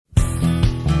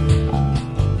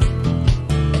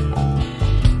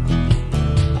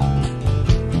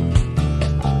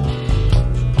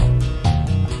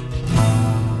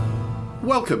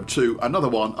Welcome to another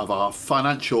one of our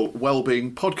financial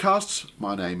wellbeing podcasts.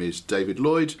 My name is David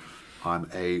Lloyd.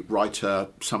 I'm a writer,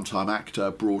 sometime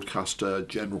actor, broadcaster,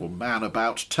 general man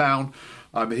about town.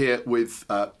 I'm here with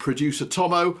producer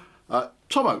Tomo.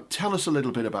 Tomo, tell us a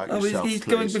little bit about yourself, he's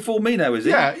please. going before me now, is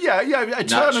he? Yeah.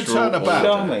 Turn and turn about.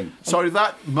 Charming. Sorry,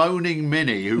 that moaning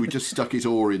Minnie who just stuck his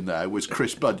oar in there was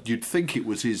Chris Budd. You'd think it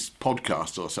was his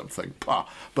podcast or something.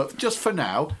 But just for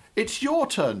now, it's your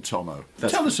turn, Tomo.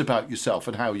 Tell us about yourself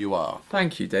and how you are.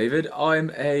 Thank you, David.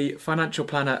 I'm a financial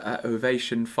planner at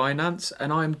Ovation Finance,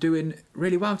 and I'm doing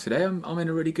really well today. I'm in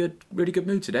a really good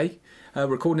mood today.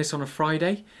 Recording this on a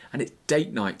Friday, and it's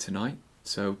date night tonight.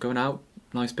 So going out,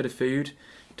 nice bit of food.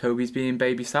 Toby's being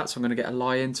babysat, so I'm going to get a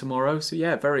lie-in tomorrow. So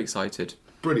yeah, very excited.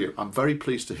 Brilliant. I'm very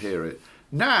pleased to hear it.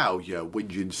 Now, you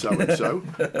whinging so-and-so,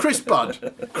 Chris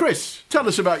Budd. Chris, tell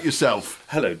us about yourself.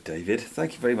 Hello, David.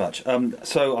 Thank you very much.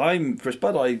 So I'm Chris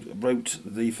Budd. I wrote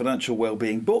the Financial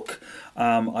Wellbeing book.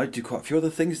 I do quite a few other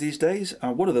things these days.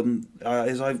 One of them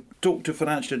is I've talked to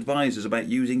financial advisors about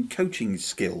using coaching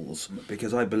skills,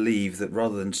 because I believe that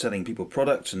rather than selling people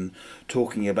products and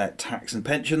talking about tax and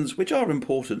pensions, which are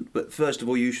important, but first of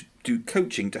all you should do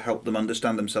coaching to help them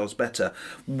understand themselves better.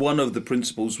 One of the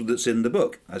principles that's in the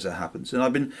book, as it happens. And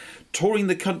I've been touring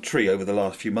the country over the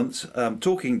last few months,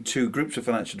 talking to groups of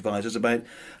financial advisors about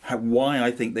why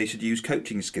I think they should use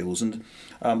coaching skills. And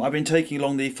I've been taking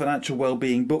along the Financial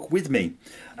Wellbeing book with me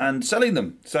and selling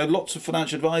them. So lots of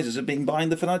financial advisors have been buying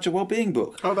the Financial Wellbeing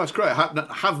book. Oh, that's great.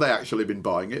 Have they actually been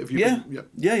buying it? Have you been?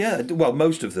 Yeah. Well,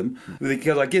 most of them,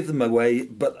 because I give them away,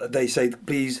 but they say,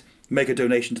 please make a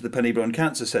donation to the Penny Brown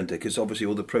Cancer Centre, because obviously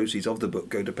all the proceeds of the book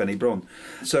go to Penny Brown.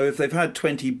 So if they've had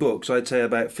 20 books, I'd say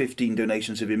about 15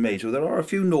 donations have been made. So there are a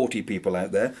few naughty people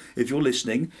out there. If you're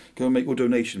listening, go and make your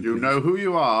donation. You please. know who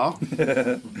you are.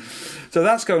 So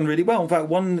that's going really well. In fact,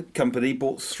 one company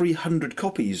bought 300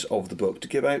 copies of the book to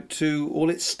give out to all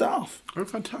its staff. Oh,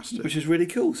 fantastic. Which is really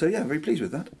cool. So yeah, very pleased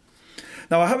with that.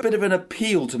 Now, I have a bit of an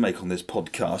appeal to make on this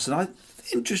podcast, and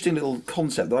interesting little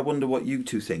concept that I wonder what you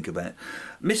two think about.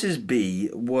 Mrs. B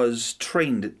was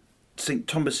trained at St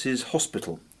Thomas's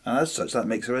Hospital, and as such that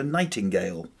makes her a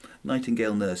nightingale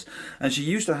nurse. And she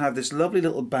used to have this lovely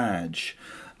little badge,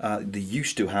 the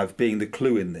used to have being the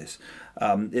clue in this.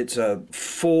 It's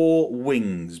 4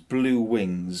 wings, blue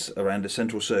wings around a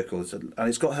central circle, and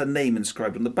it's got her name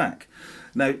inscribed on the back.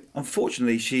 Now,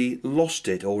 unfortunately, she lost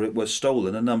it, or it was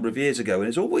stolen a number of years ago, and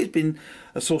it's always been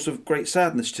a source of great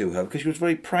sadness to her, because she was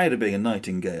very proud of being a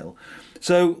nightingale.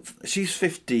 So she's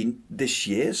 15 this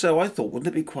year, so I thought,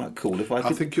 wouldn't it be quite cool if I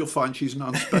could... I think you'll find she's an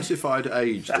unspecified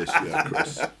age this year,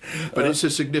 Chris. But it's a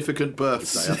significant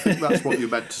birthday. I think that's what you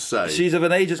meant to say. She's of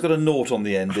an age that's got a naught on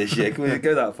the end this year. Can we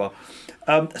go that far?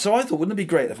 So I thought, wouldn't it be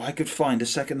great if I could find a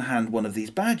second-hand one of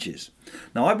these badges?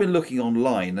 Now, I've been looking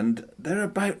online, and they're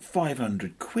about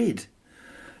 500 quid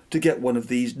to get one of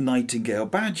these nightingale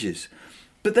badges.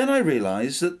 But then I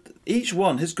realised that each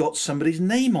one has got somebody's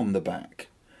name on the back.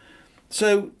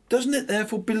 So doesn't it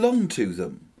therefore belong to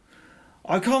them?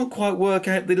 I can't quite work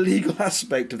out the legal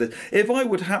aspect of this. If I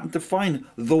would happen to find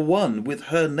the one with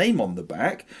her name on the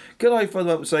back, could I phone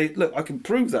them up and say, look, I can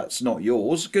prove that's not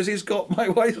yours because it's got my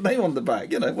wife's name on the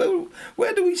back? You know,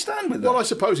 where do we stand with that? Well, I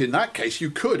suppose in that case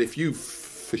you could, if you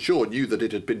for sure knew that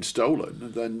it had been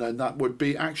stolen, then that would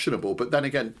be actionable. But then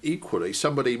again, equally,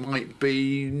 somebody might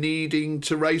be needing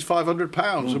to raise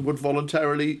 £500 and would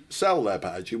voluntarily sell their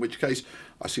badge, in which case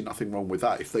I see nothing wrong with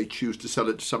that if they choose to sell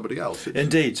it to somebody else.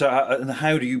 Indeed. So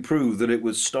how do you prove that it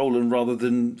was stolen rather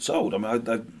than sold? I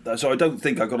mean, so I don't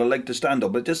think I've got a leg to stand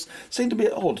on, but it just seemed a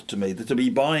bit odd to me to be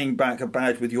buying back a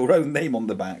badge with your own name on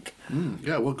the back.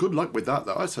 Yeah, well, good luck with that,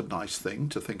 though. That's a nice thing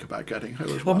to think about getting.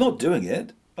 Well, I'm not doing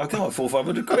it. I can't afford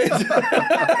 500 quid.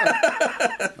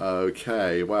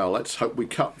 OK, well, let's hope we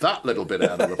cut that little bit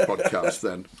out of the podcast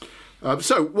then.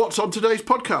 So, what's on today's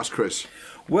podcast, Chris?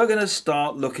 We're going to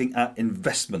start looking at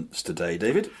investments today,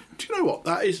 David. Do you know what?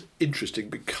 That is interesting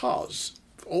because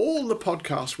all the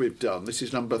podcasts we've done, this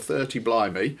is number 30,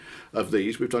 blimey, of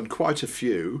these, we've done quite a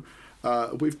few.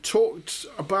 We've talked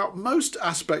about most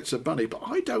aspects of money, but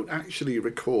I don't actually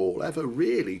recall ever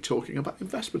really talking about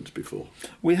investments before.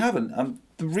 We haven't.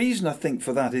 The reason I think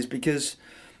for that is because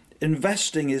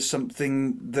investing is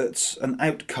something that's an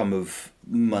outcome of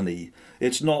money.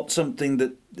 It's not something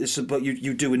that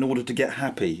you do in order to get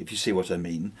happy, if you see what I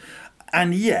mean.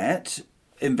 And yet,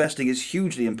 investing is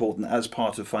hugely important as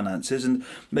part of finances, and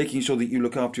making sure that you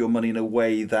look after your money in a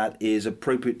way that is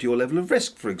appropriate to your level of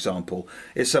risk, for example,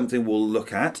 is something we'll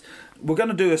look at. We're going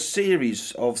to do a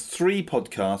series of 3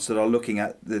 podcasts that are looking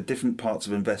at the different parts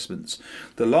of investments.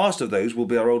 The last of those will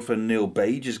be our old friend Neil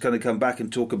Bage, who's going to come back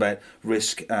and talk about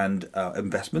risk and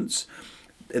investments.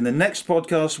 In the next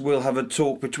podcast, we'll have a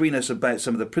talk between us about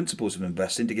some of the principles of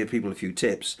investing to give people a few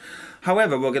tips.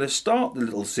 However, we're going to start the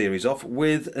little series off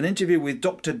with an interview with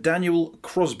Dr. Daniel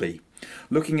Crosby,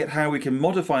 looking at how we can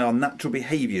modify our natural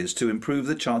behaviours to improve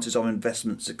the chances of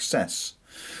investment success.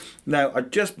 Now, I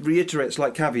just reiterate,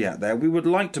 slight caveat there, we would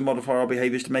like to modify our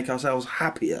behaviours to make ourselves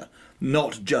happier,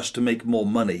 not just to make more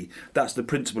money. That's the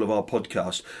principle of our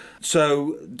podcast.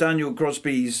 So Daniel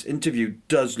Crosby's interview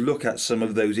does look at some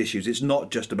of those issues. It's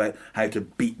not just about how to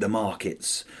beat the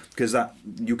markets, because that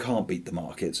you can't beat the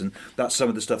markets, and that's some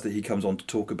of the stuff that he comes on to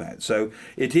talk about. So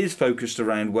it is focused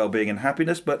around well-being and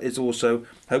happiness, but it's also,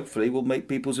 hopefully, will make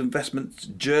people's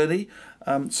investment journey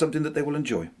something that they will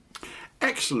enjoy.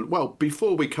 Excellent. Well,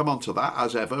 before we come on to that,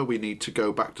 as ever, we need to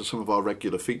go back to some of our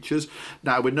regular features.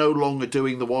 Now, we're no longer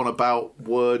doing the one about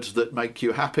words that make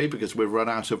you happy because we've run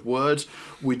out of words.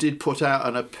 We did put out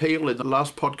an appeal in the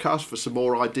last podcast for some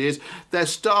more ideas. They're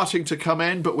starting to come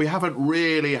in, but we haven't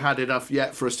really had enough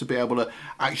yet for us to be able to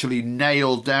actually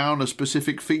nail down a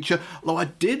specific feature. Although I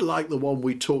did like the one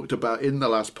we talked about in the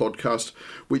last podcast,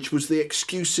 which was the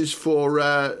excuses for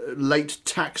late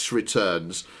tax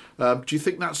returns. Do you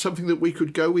think that's something that we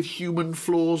could go with, human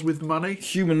flaws with money?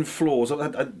 Human flaws.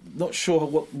 I'm not sure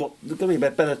what there's going to be a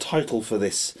better title for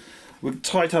this. With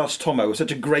Tight Ass Tomo,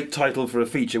 such a great title for a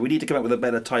feature. We need to come up with a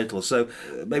better title, so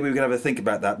maybe we can have a think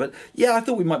about that. But yeah, I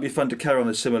thought we might be fun to carry on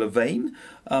a similar vein.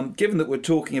 Given that we're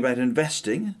talking about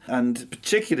investing, and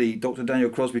particularly Dr. Daniel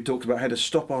Crosby talks about how to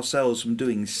stop ourselves from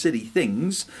doing silly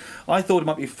things, I thought it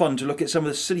might be fun to look at some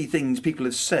of the silly things people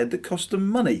have said that cost them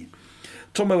money.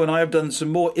 Tomo and I have done some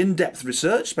more in-depth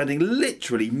research, spending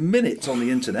literally minutes on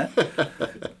the internet,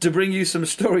 to bring you some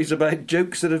stories about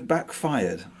jokes that have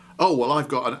backfired. Oh, well, I've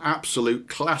got an absolute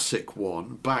classic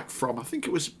one back from, I think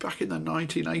it was back in the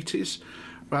 1980s,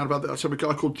 around about that. So a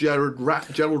guy called Gerald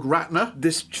Ratner.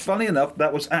 This, funny enough,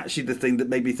 that was actually the thing that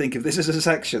made me think of this as a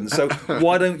section. So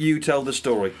why don't you tell the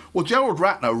story? Well, Gerald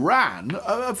Ratner ran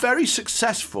a very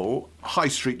successful high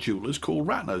street jewellers called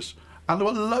Ratner's. And there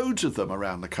were loads of them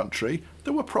around the country.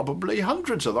 There were probably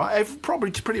hundreds of them.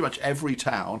 Probably pretty much every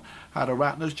town had a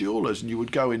Ratner's Jewellers, and you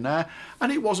would go in there. And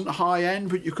it wasn't high end,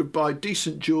 but you could buy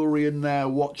decent jewellery in there,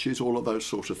 watches, all of those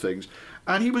sort of things.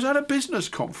 And he was at a business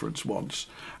conference once,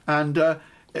 and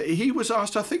he was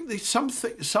asked, I think,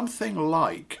 something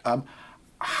like,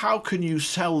 how can you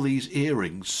sell these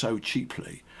earrings so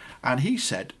cheaply? And he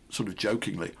said, sort of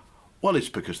jokingly, well, it's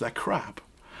because they're crap.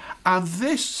 And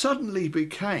this suddenly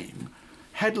became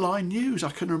headline news.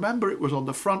 I can remember it was on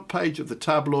the front page of the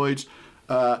tabloids.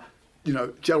 Gerald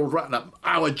Ratner,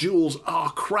 our jewels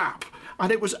are crap.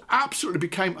 And it was absolutely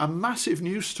became a massive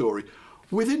news story.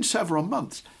 Within several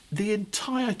months, the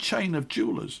entire chain of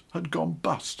jewellers had gone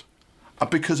bust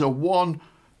because of one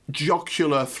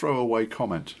jocular throwaway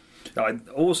comment. I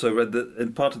also read that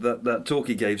in part of that talk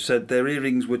he gave said their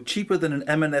earrings were cheaper than an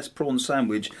M&S prawn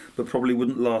sandwich, but probably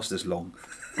wouldn't last as long.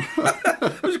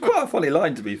 It was quite a funny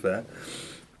line, to be fair.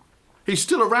 He's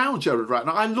still around, Gerald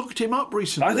Ratner. I looked him up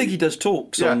recently. I think he does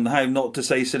talks on how not to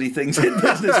say silly things in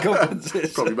business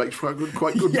conferences. Probably makes quite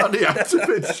good money out of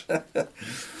it.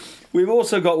 We've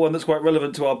also got one that's quite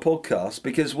relevant to our podcast,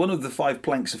 because one of the 5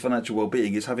 planks of financial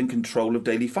well-being is having control of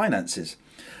daily finances.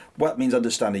 Well, that means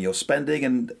understanding your spending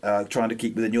and trying to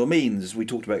keep within your means. We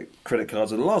talked about credit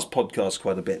cards in the last podcast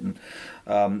quite a bit, and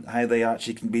how they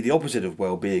actually can be the opposite of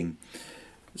well-being.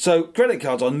 So credit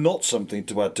cards are not something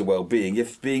to add to well-being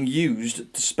if being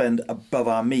used to spend above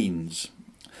our means.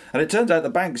 And it turns out the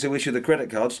banks who issue the credit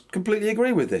cards completely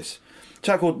agree with this. A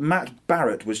chap called Matt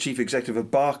Barrett was chief executive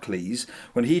of Barclays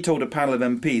when he told a panel of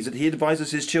MPs that he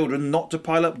advises his children not to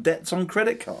pile up debts on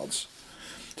credit cards.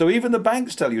 So even the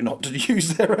banks tell you not to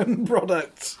use their own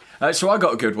products. So I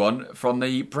got a good one from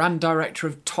the brand director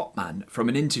of Topman from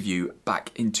an interview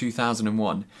back in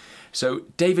 2001. So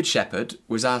David Shepherd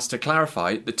was asked to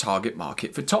clarify the target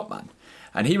market for Topman,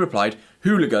 and he replied,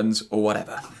 hooligans or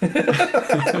whatever.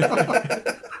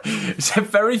 So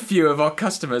very few of our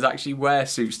customers actually wear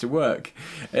suits to work.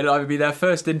 It'll either be their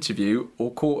first interview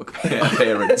or court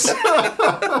appearance.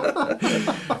 But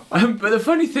the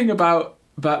funny thing about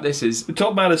this is... The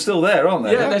Topman are still there, aren't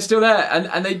they? Yeah, they're still there.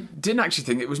 And they didn't actually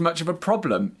think it was much of a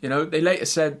problem. You know, they later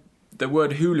said the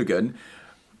word hooligan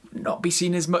not be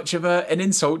seen as much of an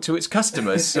insult to its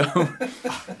customers. So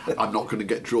I'm not going to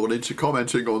get drawn into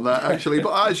commenting on that, actually.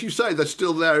 But as you say, they're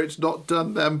still there. It's not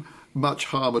done them much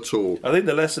harm at all. I think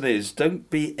the lesson is, don't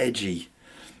be edgy.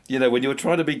 You know, when you're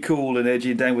trying to be cool and edgy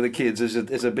and down with the kids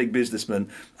as a big businessman,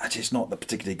 that's just not a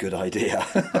particularly good idea.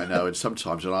 I know, and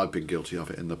sometimes, and I've been guilty of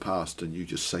it in the past, and you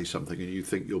just say something and you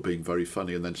think you're being very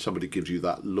funny, and then somebody gives you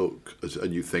that look,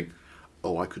 and you think,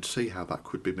 oh, I could see how that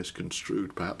could be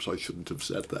misconstrued. Perhaps I shouldn't have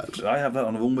said that. I have that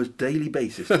on an almost daily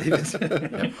basis, David.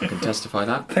 yep, I can testify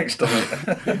that. Thanks,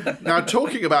 Tom. Now,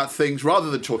 talking about things, rather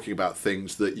than talking about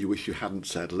things that you wish you hadn't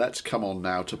said, let's come on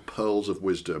now to pearls of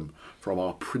wisdom from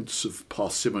our Prince of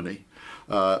Parsimony,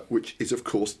 which is, of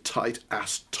course,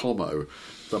 Tight-Ass Tomo,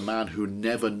 the man who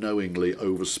never knowingly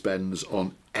overspends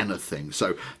on anything.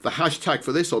 So the hashtag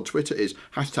for this on Twitter is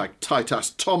hashtag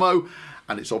Tight-Ass Tomo,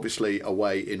 and it's obviously a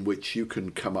way in which you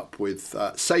can come up with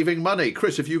saving money.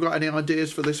 Chris, have you got any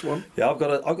ideas for this one? Yeah, I've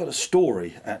got a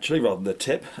story, actually, rather than a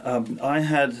tip. I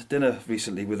had dinner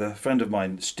recently with a friend of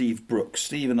mine, Steve Brooks.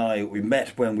 Steve and I, we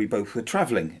met when we both were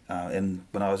travelling. When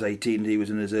I was 18 and he was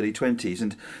in his early 20s.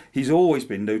 And he's always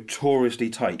been notoriously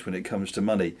tight when it comes to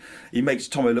money. He makes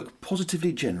Tomo look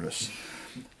positively generous.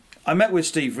 I met with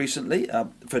Steve recently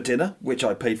for dinner, which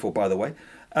I paid for, by the way.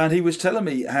 And he was telling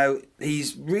me how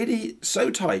he's really so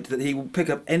tight that he will pick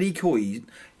up any coin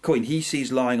he sees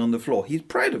lying on the floor. He's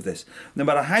proud of this. No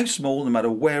matter how small, no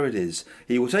matter where it is,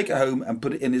 he will take it home and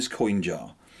put it in his coin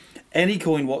jar. Any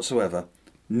coin whatsoever,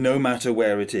 no matter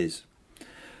where it is.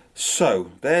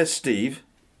 So, there's Steve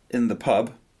in the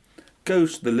pub,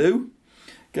 goes to the loo,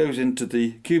 goes into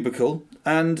the cubicle,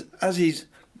 and as he's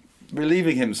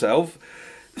relieving himself,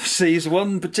 sees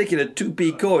one particular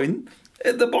 2p coin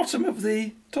at the bottom of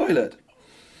the toilet.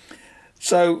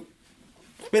 So,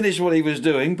 finished what he was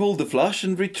doing, pulled the flush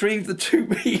and retrieved the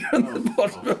 2p from the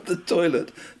bottom of the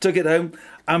toilet, took it home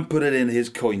and put it in his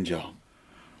coin jar.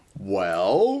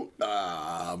 Well,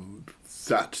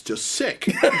 that's just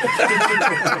sick.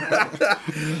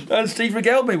 And Steve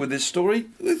regaled me with this story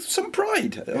with some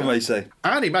pride, I may say.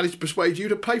 And he managed to persuade you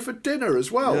to pay for dinner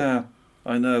as well. Yeah,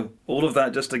 I know. All of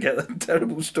that just to get a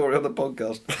terrible story on the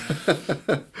podcast.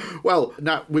 Well,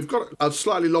 now, we've got a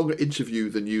slightly longer interview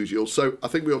than usual, so I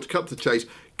think we ought to cut to the chase.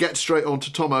 Get straight on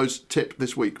to Tomo's tip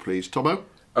this week, please. Tomo?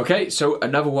 Okay, so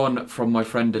another one from my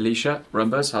friend Alicia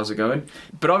Rumbers. How's it going?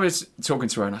 But I was talking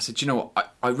to her and I said, you know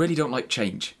what, I really don't like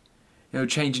change. You know,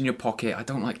 change in your pocket. I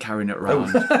don't like carrying it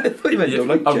around. I thought you meant you don't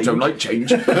like change. I don't like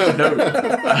change.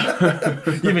 No.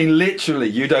 You mean literally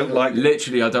you don't like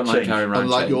Literally, I don't like carrying around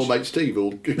Unlike change. your mate Steve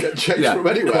who'll get change from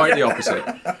anywhere. Quite the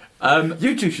opposite.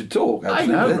 You two should talk.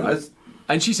 Actually. I know, right?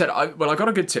 And she said, I got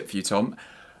a good tip for you, Tom.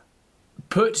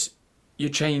 Put your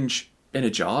change in a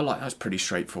jar. Like, that's pretty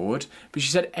straightforward. But she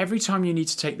said, every time you need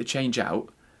to take the change out,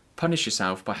 punish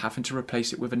yourself by having to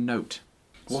replace it with a note.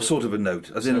 What sort of a note?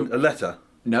 As in a letter?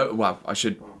 No, well, I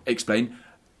should explain.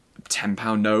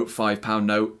 £10 note, £5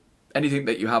 note, anything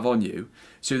that you have on you.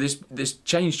 So this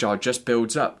change jar just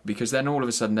builds up, because then all of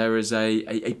a sudden there is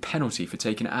a penalty for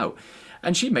taking it out.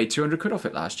 And she made 200 quid off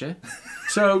it last year.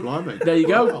 So Blimey. There you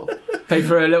go. Pay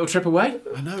for a little trip away.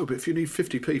 I know, but if you need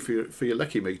 50p for your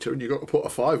lecky meter and you've got to put a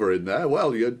fiver in there,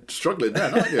 well, you're struggling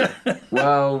then, aren't you?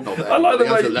 Well, Not that I like the anybody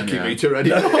way- has a lecky meter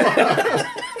anymore.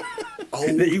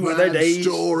 Were their Man days.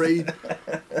 story.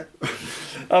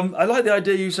 I like the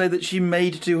idea you say that she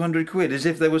made 200 quid, as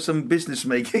if there was some business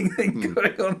making thing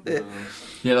going on here.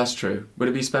 yeah, that's true. Would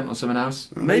it be spent on someone else?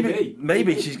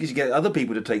 Maybe she could get other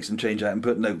people to take some change out and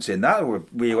put notes in. That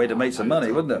would be a way to make some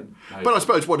money, wouldn't it? But I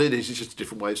suppose what it is just a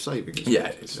different way of saving. Isn't Yeah,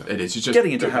 it? it is. It's just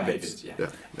Getting into good habits. behaviours,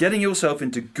 Yeah. Getting yourself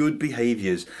into good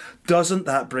behaviours. Doesn't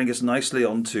that bring us nicely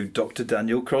on to Dr.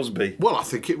 Daniel Crosby? Well, I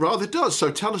think it rather does.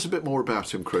 So tell us a bit more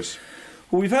about him, Chris.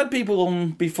 Well, we've had people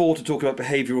on before to talk about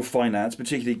behavioural finance,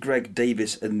 particularly Greg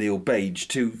Davis and Neil Bage,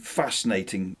 two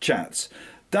fascinating chats.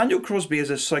 Daniel Crosby is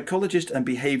a psychologist and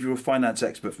behavioural finance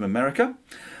expert from America,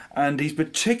 and he's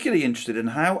particularly interested in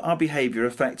how our behaviour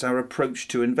affects our approach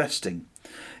to investing.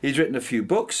 He's written a few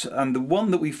books, and the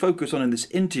one that we focus on in this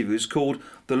interview is called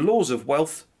The Laws of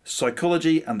Wealth,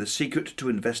 Psychology and the Secret to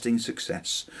Investing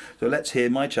Success. So let's hear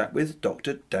my chat with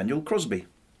Dr. Daniel Crosby.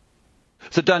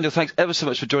 So, Daniel, thanks ever so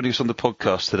much for joining us on the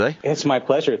podcast today. It's my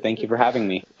pleasure. Thank you for having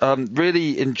me.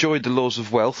 Really enjoyed The Laws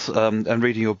of Wealth and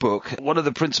reading your book. One of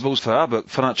the principles for our book,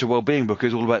 Financial Wellbeing Book,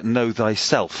 is all about know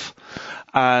thyself.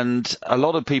 And a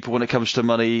lot of people, when it comes to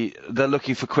money, they're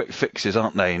looking for quick fixes,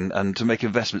 aren't they? And to make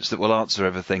investments that will answer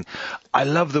everything. I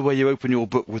love the way you open your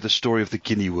book with the story of the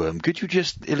guinea worm. Could you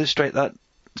just illustrate that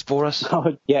for us?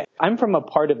 Oh, yeah. I'm from a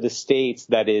part of the States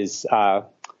that is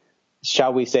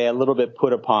shall we say, a little bit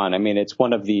put upon. I mean, it's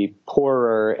one of the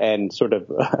poorer and sort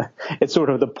of it's sort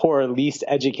of the poorer, least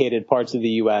educated parts of the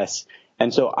U.S.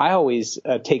 And so I always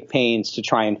take pains to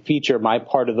try and feature my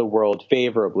part of the world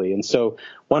favorably. And so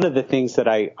one of the things that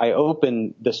I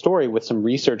open the story with some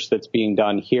research that's being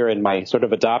done here in my sort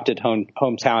of adopted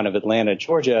hometown of Atlanta,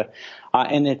 Georgia.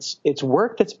 And it's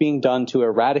work that's being done to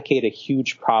eradicate a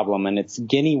huge problem, and it's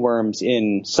guinea worms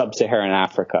in sub-Saharan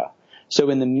Africa. So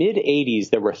in the mid-'80s,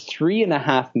 there were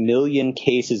 3.5 million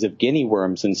cases of guinea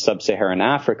worms in sub-Saharan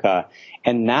Africa,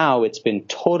 and now it's been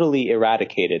totally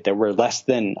eradicated. There were less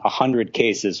than 100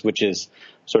 cases, which is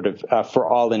sort of, for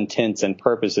all intents and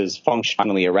purposes,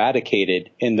 functionally eradicated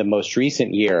in the most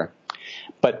recent year.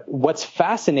 But what's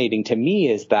fascinating to me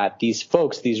is that these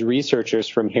folks, these researchers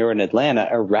from here in Atlanta,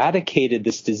 eradicated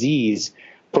this disease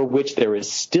for which there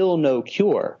is still no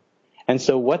cure. And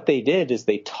so what they did is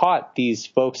they taught these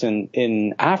folks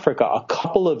in Africa a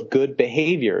couple of good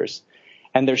behaviors.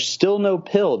 And there's still no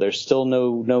pill. There's still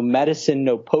no medicine,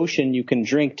 no potion you can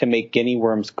drink to make guinea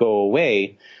worms go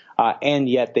away. And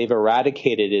yet they've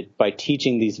eradicated it by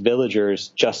teaching these villagers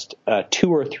just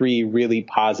 2 or 3 really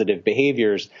positive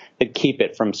behaviors that keep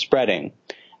it from spreading.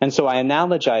 And so I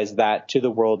analogize that to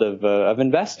the world of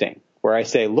investing, where I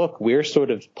say, look, we're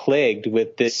sort of plagued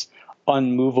with this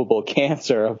unmovable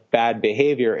cancer of bad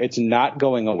behavior. It's not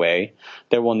going away.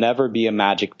 There will never be a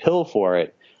magic pill for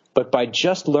it. But by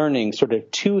just learning sort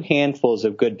of 2 handfuls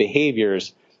of good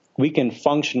behaviors, we can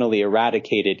functionally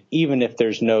eradicate it, even if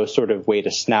there's no sort of way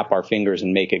to snap our fingers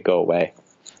and make it go away.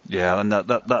 Yeah, and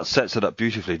that sets it up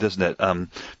beautifully, doesn't it?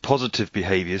 Positive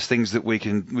behaviours, things that we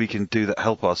can do that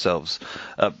help ourselves.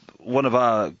 One of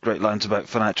our great lines about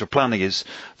financial planning is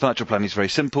very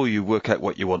simple. You work out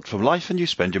what you want from life and you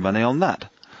spend your money on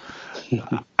that.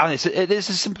 And it is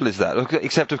as simple as that,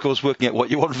 except, of course, working out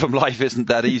what you want from life isn't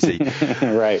that easy.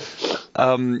 Right.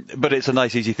 But it's a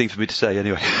nice, easy thing for me to say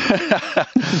anyway.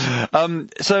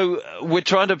 So we're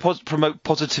trying to promote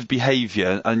positive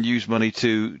behaviour and use money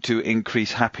to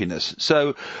increase happiness.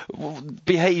 So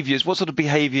behaviours, what sort of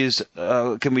behaviours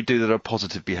can we do that are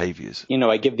positive behaviours?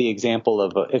 I give the example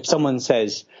of if someone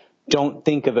says, don't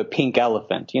think of a pink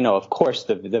elephant, of course,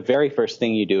 the very first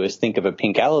thing you do is think of a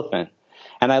pink elephant.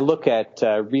 And I look at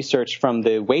research from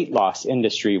the weight loss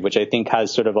industry, which I think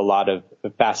has sort of a lot of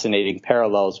fascinating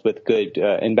parallels with good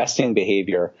investing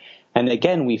behavior. And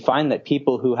again, we find that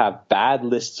people who have bad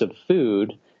lists of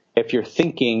food, if you're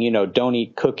thinking, don't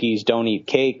eat cookies, don't eat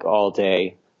cake all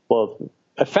day, well,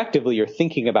 effectively you're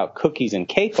thinking about cookies and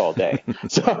cake all day.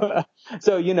 So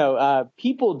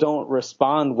people don't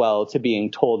respond well to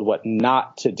being told what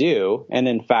not to do. And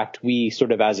in fact, we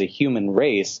sort of as a human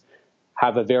race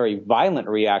have a very violent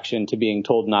reaction to being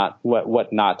told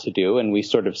what not to do. And we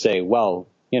sort of say, well,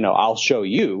 I'll show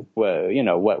you,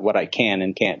 what I can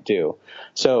and can't do.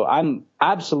 So I'm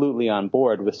absolutely on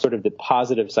board with sort of the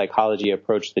positive psychology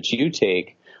approach that you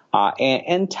take,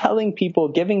 and telling people,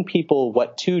 giving people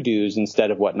what to do's instead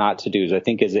of what not to do's, I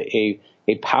think is a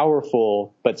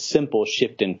powerful but simple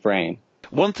shift in frame.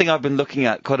 One thing I've been looking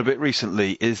at quite a bit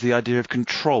recently is the idea of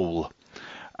control.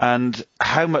 And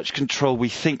how much control we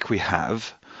think we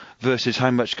have versus how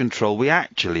much control we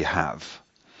actually have.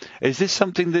 Is this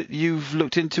something that you've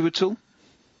looked into at all?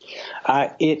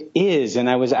 It is, and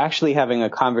I was actually having a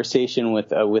conversation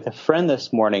with a friend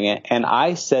this morning, and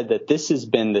I said that this has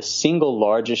been the single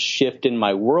largest shift in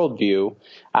my worldview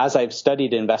as I've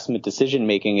studied investment decision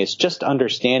making, is just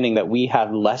understanding that we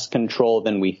have less control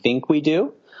than we think we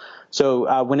do.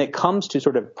 So when it comes to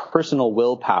sort of personal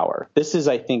willpower, this is,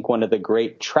 I think, one of the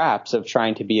great traps of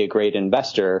trying to be a great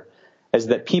investor, is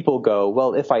that people go,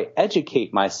 well, if I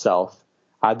educate myself,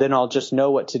 then I'll just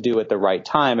know what to do at the right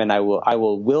time, and I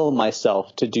will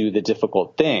myself to do the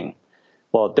difficult thing.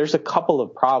 Well, there's a couple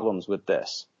of problems with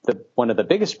this. One of the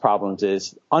biggest problems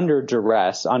is under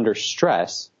duress, under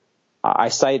stress. I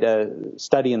cite a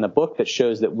study in the book that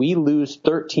shows that we lose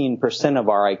 13% of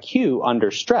our IQ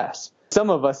under stress. Some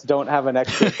of us don't have an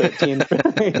extra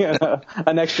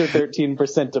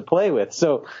 13% to play with.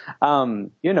 So,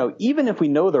 even if we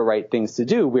know the right things to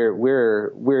do,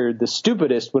 we're the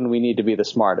stupidest when we need to be the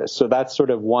smartest. So that's sort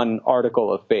of one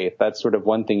article of faith. That's sort of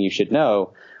one thing you should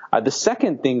know. The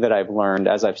second thing that I've learned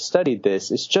as I've studied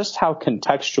this is just how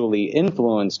contextually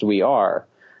influenced we are.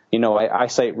 I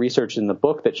cite research in the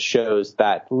book that shows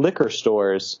that liquor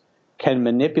stores can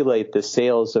manipulate the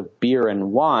sales of beer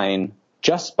and wine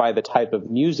just by the type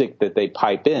of music that they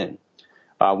pipe in.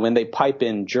 When they pipe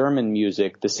in German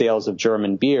music, the sales of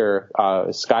German beer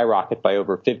skyrocket by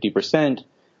over 50%.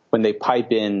 When they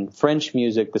pipe in French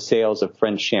music, the sales of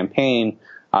French champagne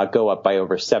go up by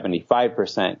over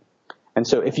 75%. And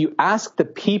so if you ask the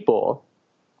people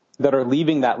that are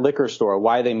leaving that liquor store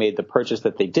why they made the purchase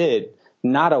that they did,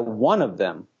 not a one of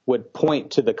them would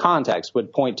point to the context,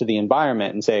 would point to the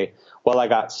environment and say, well, I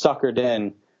got suckered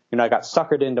in. I got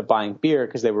suckered into buying beer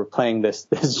because they were playing this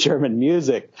German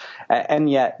music. And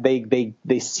yet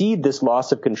they see this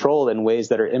loss of control in ways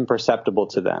that are imperceptible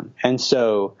to them. And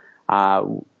so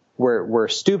we're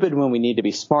stupid when we need to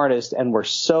be smartest, and we're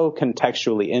so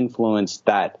contextually influenced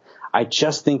that I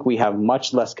just think we have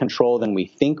much less control than we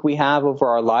think we have over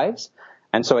our lives.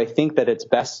 And so I think that it's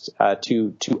best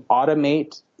to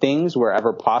automate things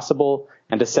wherever possible,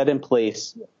 and to set in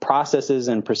place processes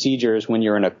and procedures when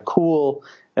you're in a cool,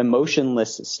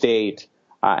 emotionless state,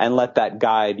 and let that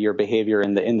guide your behavior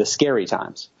in the scary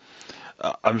times.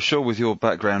 I'm sure with your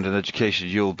background in education,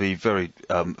 you'll be very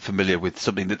familiar with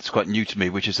something that's quite new to me,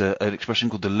 which is an expression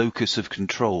called the locus of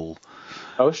control.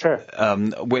 Oh, sure.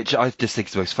 Which I just think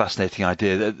is the most fascinating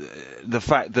idea. The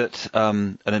fact that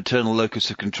an internal locus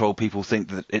of control, people think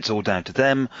that it's all down to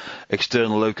them.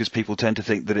 External locus, people tend to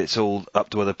think that it's all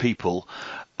up to other people.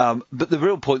 But the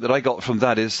real point that I got from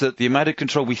that is that the amount of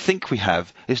control we think we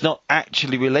have is not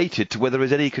actually related to whether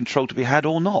there's any control to be had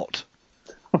or not.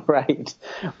 Right.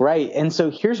 And so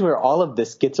here's where all of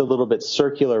this gets a little bit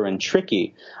circular and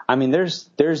tricky. I mean, there's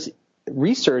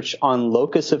research on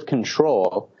locus of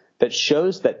control that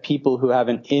shows that people who have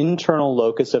an internal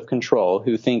locus of control,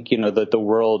 who think, that the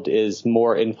world is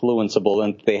more influenceable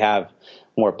and they have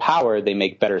more power, they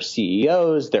make better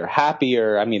CEOs, they're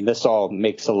happier. I mean, this all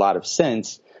makes a lot of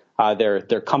sense.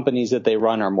 Their companies that they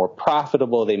run are more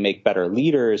profitable, they make better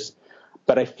leaders.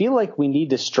 But I feel like we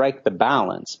need to strike the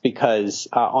balance because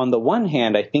on the one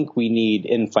hand, I think we need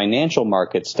in financial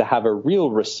markets to have a real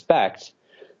respect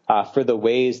for the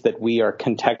ways that we are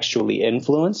contextually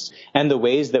influenced and the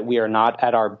ways that we are not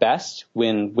at our best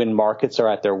when markets are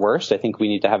at their worst. I think we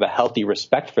need to have a healthy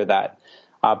respect for that.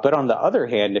 But on the other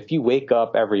hand, if you wake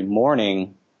up every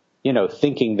morning,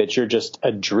 thinking that you're just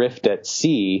adrift at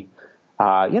sea,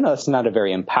 it's not a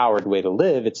very empowered way to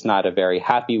live. It's not a very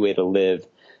happy way to live.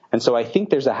 And so I think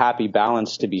there's a happy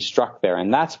balance to be struck there.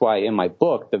 And that's why in my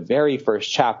book, the very first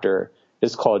chapter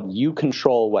is called You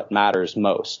Control What Matters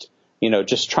Most.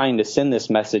 Just trying to send this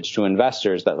message to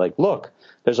investors that look,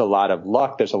 there's a lot of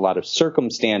luck, there's a lot of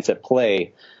circumstance at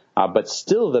play, but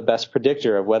still the best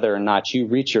predictor of whether or not you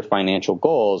reach your financial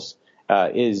goals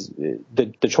is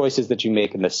the choices that you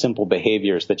make and the simple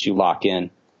behaviors that you lock in.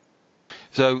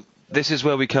 So this is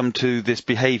where we come to this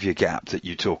behavior gap that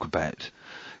you talk about.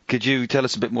 Could you tell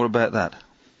us a bit more about that?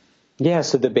 Yeah,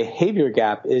 so the behavior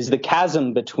gap is the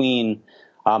chasm between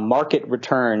market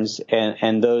returns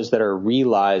and those that are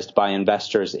realized by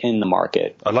investors in the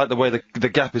market. I like the way the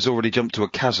gap has already jumped to a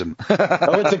chasm.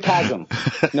 Oh, it's a chasm.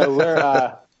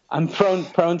 No, I'm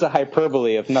prone to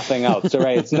hyperbole if nothing else. So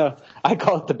right, I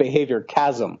call it the behavior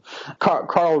chasm.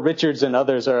 Carl Richards and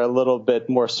others are a little bit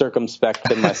more circumspect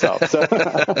than myself.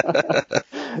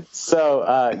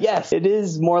 So yes, it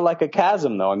is more like a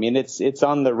chasm, though. I mean, it's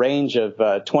on the range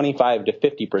of 25 to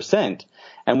 50%.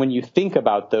 And when you think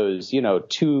about those,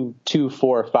 2,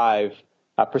 4, 5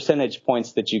 percentage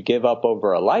points that you give up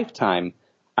over a lifetime,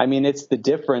 I mean, it's the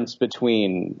difference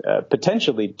between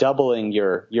potentially doubling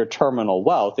your terminal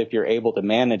wealth if you're able to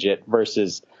manage it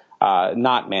versus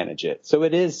not manage it. So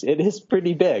it is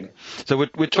pretty big. So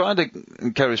we're trying to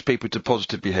encourage people to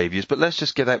positive behaviours, but let's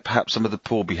just get out perhaps some of the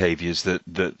poor behaviours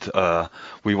that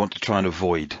we want to try and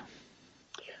avoid.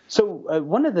 So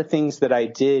one of the things that I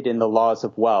did in the Laws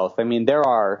of Wealth, I mean, there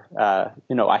are,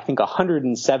 I think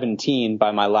 117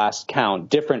 by my last count,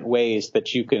 different ways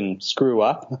that you can screw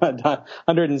up,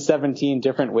 117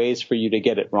 different ways for you to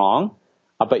get it wrong.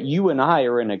 But you and I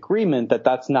are in agreement that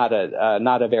that's not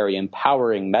a very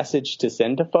empowering message to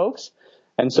send to folks.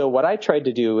 And so what I tried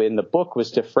to do in the book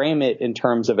was to frame it in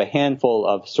terms of a handful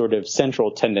of sort of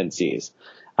central tendencies.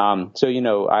 One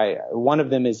of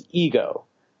them is ego,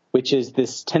 which is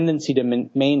this tendency to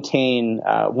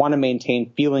want to maintain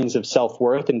feelings of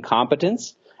self-worth and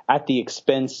competence at the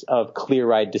expense of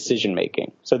clear-eyed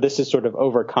decision-making. So this is sort of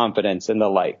overconfidence and the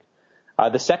like.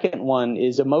 The second one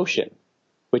is emotion,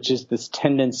 which is this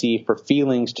tendency for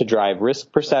feelings to drive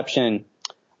risk perception.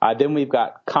 Then we've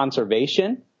got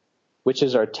conservation, which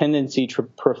is our tendency to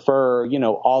prefer,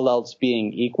 all else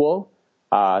being equal,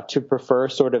 to prefer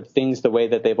sort of things the way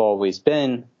that they've always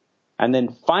been. And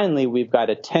then finally, we've got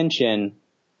attention,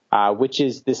 which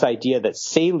is this idea that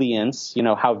salience,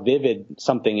 how vivid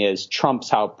something is, trumps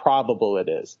how probable it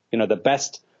is. The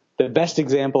The best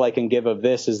example I can give of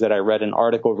this is that I read an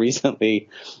article recently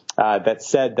that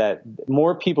said that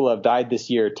more people have died this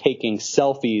year taking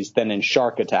selfies than in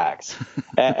shark attacks.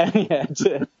 I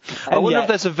wonder if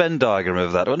there's a Venn diagram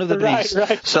of that. I wonder if there's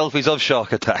selfies of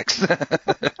shark attacks.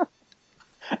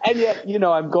 And yet,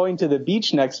 I'm going to the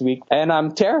beach next week and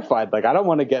I'm terrified. Like, I don't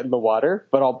want to get in the water,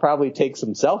 but I'll probably take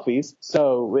some selfies.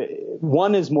 So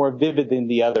one is more vivid than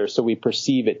the other, so we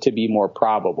perceive it to be more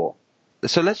probable.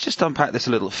 So let's just unpack this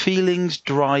a little. Feelings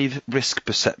drive risk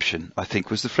perception, I think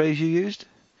was the phrase you used.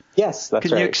 Yes, that's right.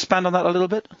 Can you expand on that a little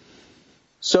bit?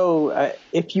 So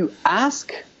if you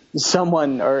ask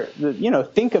someone or,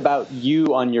 think about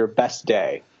you on your best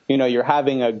day. You're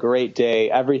having a great day.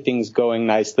 Everything's going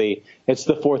nicely. It's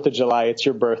the 4th of July. It's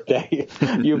your birthday.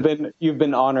 You've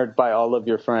been honored by all of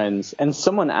your friends. And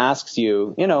someone asks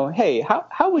you, hey,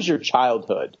 how was your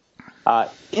childhood?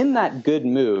 In that good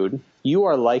mood, you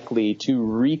are likely to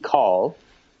recall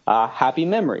happy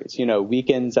memories,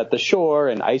 weekends at the shore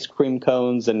and ice cream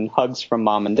cones and hugs from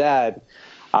mom and dad.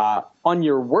 On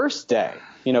your worst day,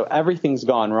 everything's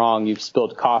gone wrong. You've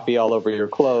spilled coffee all over your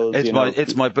clothes.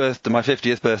 It's my birthday, my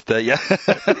 50th birthday. Yeah.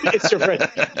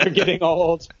 You're getting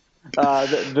old.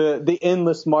 The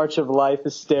endless march of life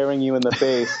is staring you in the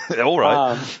face. All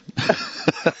right.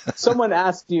 Someone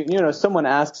asks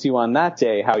you on that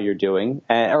day how you're doing,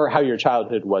 or how your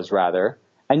childhood was rather,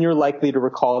 and you're likely to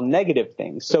recall negative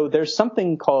things. So there's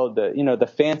something called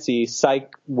the fancy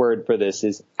psych word for this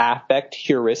is affect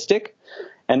heuristic.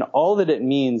 And all that it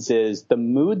means is the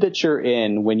mood that you're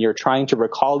in when you're trying to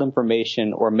recall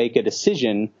information or make a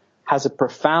decision has a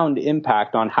profound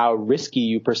impact on how risky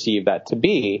you perceive that to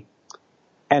be.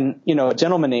 And, a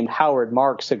gentleman named Howard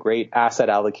Marks, a great asset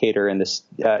allocator in this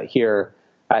here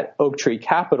at Oak Tree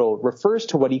Capital, refers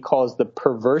to what he calls the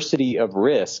perversity of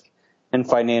risk in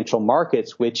financial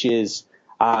markets, which is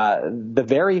the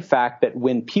very fact that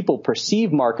when people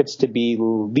perceive markets to be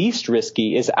least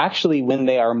risky is actually when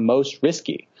they are most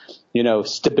risky.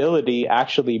 Stability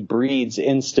actually breeds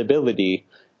instability.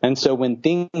 And so when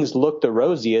things look the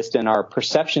rosiest and our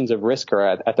perceptions of risk are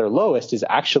at their lowest is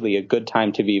actually a good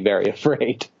time to be very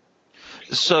afraid.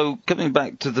 So coming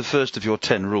back to the first of your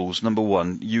 10 rules, number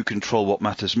 1, you control what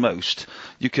matters most.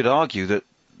 You could argue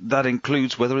that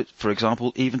includes whether it's, for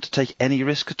example, even to take any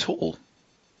risk at all.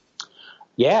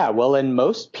 Yeah, well, and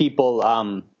most people,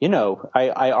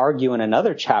 I argue in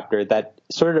another chapter that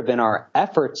sort of in our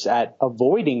efforts at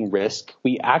avoiding risk,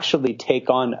 we actually take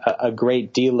on a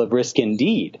great deal of risk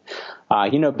indeed,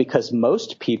 because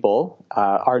most people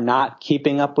are not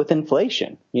keeping up with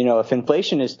inflation. If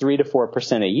inflation is 3 to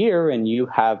 4% a year and you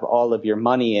have all of your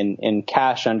money in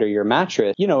cash under your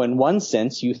mattress, in one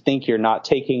sense, you think you're not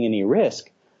taking any risk.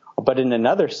 But in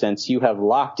another sense, you have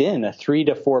locked in a 3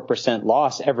 to 4%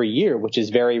 loss every year, which is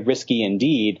very risky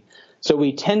indeed. So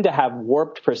we tend to have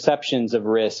warped perceptions of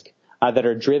risk that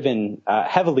are driven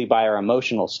heavily by our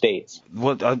emotional states.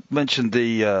 Well, I mentioned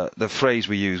the phrase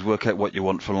we use, work out what you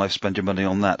want from life, spend your money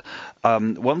on that.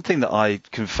 One thing that I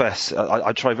confess,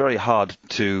 I try very hard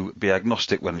to be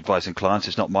agnostic when advising clients.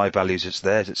 It's not my values, it's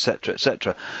theirs, etc.,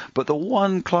 etc. But the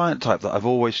one client type that I've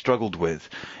always struggled with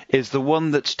is the one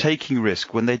that's taking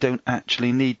risk when they don't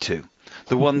actually need to.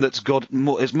 The one that's got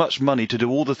as much money to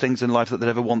do all the things in life that they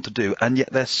ever want to do, and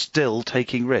yet they're still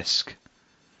taking risk.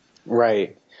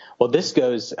 Right. Well,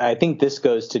 I think this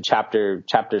goes to chapter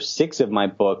 6 of my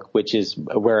book, which is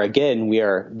where, again, we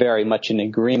are very much in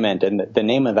agreement. And the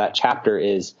name of that chapter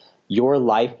is Your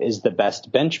Life is the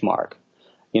Best Benchmark.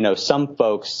 Some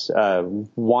folks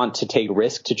want to take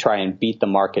risk to try and beat the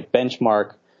market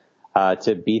benchmark,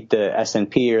 to beat the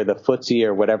S&P or the FTSE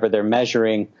or whatever they're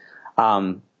measuring,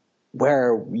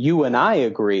 where you and I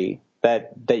agree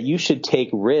that you should take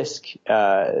risk.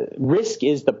 Risk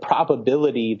is the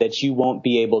probability that you won't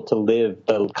be able to live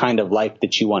the kind of life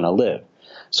that you want to live.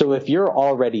 So if you're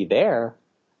already there,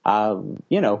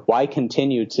 why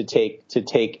continue to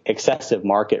take excessive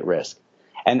market risk?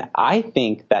 And I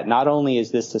think that not only is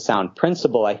this a sound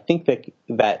principle, I think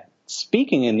that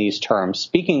speaking in these terms,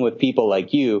 speaking with people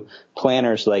like you,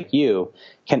 planners like you,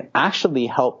 can actually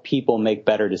help people make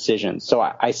better decisions. So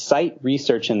I cite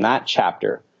research in that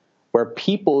chapter where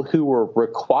people who were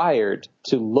required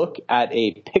to look at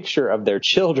a picture of their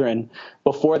children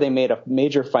before they made a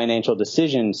major financial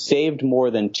decision saved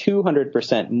more than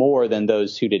 200% more than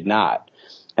those who did not.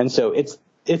 And so it's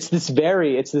this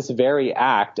very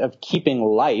act of keeping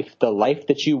life, the life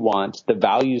that you want, the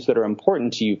values that are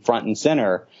important to you front and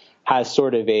center, has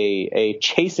sort of a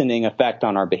chastening effect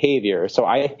on our behavior. So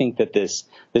I think that this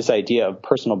idea of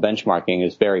personal benchmarking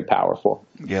is very powerful.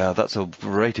 Yeah, that's a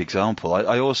great example.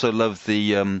 I also love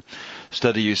the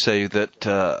study you say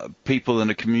that people in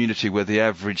a community where the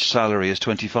average salary is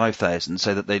 25,000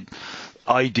 say that the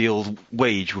ideal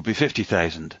wage would be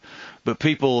 50,000. But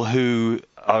people who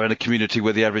are in a community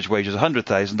where the average wage is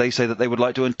 100,000, they say that they would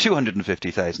like to earn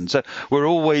 250,000. So we're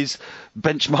always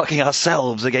benchmarking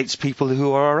ourselves against people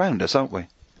who are around us, aren't we?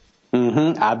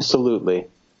 Mm-hmm, absolutely.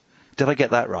 Did I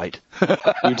get that right?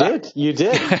 You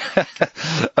did.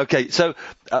 Okay, so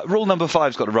rule number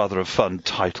 5's got a rather a fun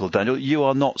title, Daniel. You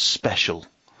are not special.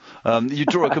 You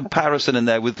draw a comparison in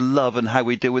there with love and how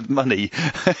we deal with money.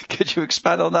 Could you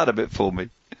expand on that a bit for me?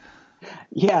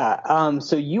 Yeah.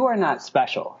 So you are not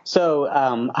special. So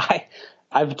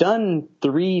I've done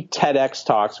 3 TEDx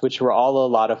talks, which were all a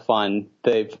lot of fun.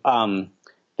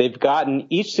 They've gotten,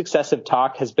 each successive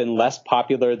talk has been less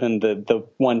popular than the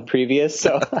one previous.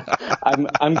 So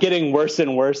I'm getting worse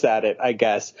and worse at it, I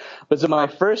guess. But so my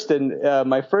first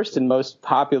and most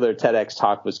popular TEDx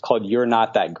talk was called "You're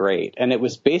Not That Great," and it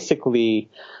was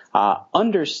basically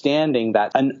understanding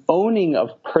that an owning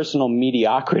of personal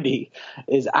mediocrity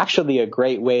is actually a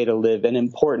great way to live an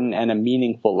important and a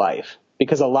meaningful life.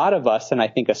 Because a lot of us, and I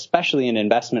think especially in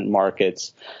investment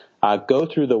markets, go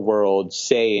through the world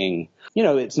saying,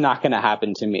 it's not going to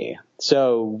happen to me.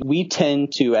 So we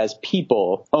tend to, as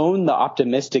people, own the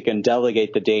optimistic and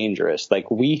delegate the dangerous.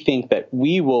 Like, we think that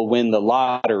we will win the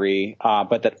lottery,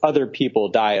 but that other people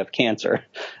die of cancer.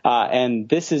 And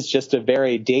this is just a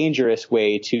very dangerous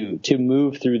way to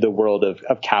move through the world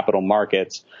of capital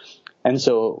markets. And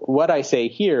so what I say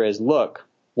here is, look,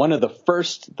 one of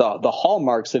the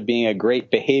hallmarks of being a great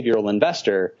behavioral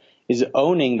investor is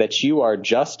owning that you are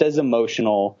just as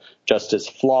emotional, just as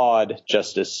flawed,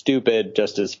 just as stupid,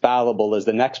 just as fallible as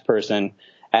the next person.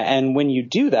 And when you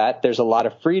do that, there's a lot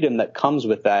of freedom that comes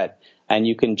with that. And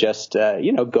you can just,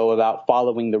 go about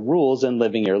following the rules and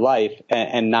living your life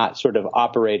and not sort of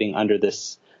operating under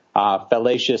this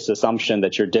fallacious assumption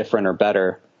that you're different or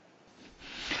better.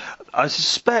 I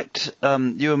suspect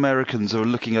you Americans are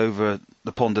looking over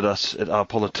the pond at us, at our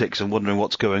politics, and wondering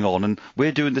what's going on, and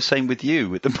we're doing the same with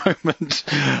you at the moment.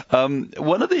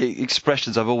 One of the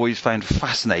expressions I've always found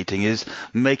fascinating is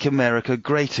 "make America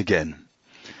great again,"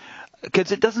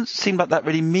 because it doesn't seem like that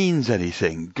really means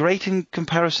anything. Great in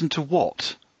comparison to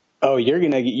what? Oh, you're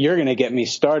gonna get me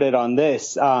started on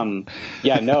this.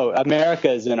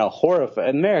 America's in a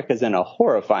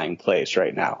horrifying place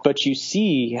right now. But you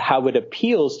see how it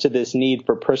appeals to this need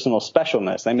for personal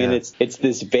specialness. I mean, it's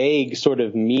this vague sort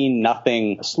of mean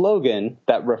nothing slogan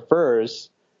that refers.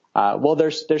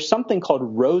 There's something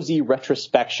called rosy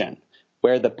retrospection,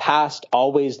 where the past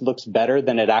always looks better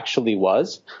than it actually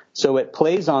was. So it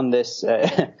plays on this,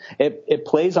 it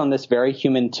plays on this very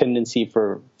human tendency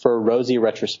for rosy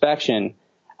retrospection,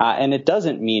 and it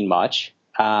doesn't mean much,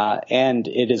 and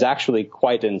it is actually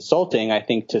quite insulting, I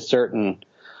think, to certain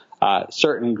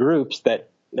groups that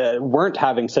weren't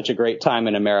having such a great time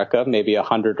in America, maybe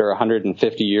 100 or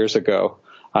 150 years ago.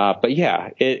 But yeah,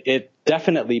 it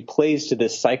definitely plays to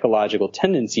this psychological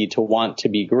tendency to want to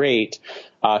be great,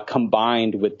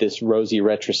 combined with this rosy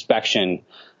retrospection,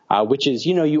 which is,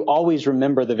 you always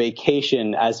remember the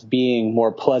vacation as being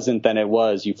more pleasant than it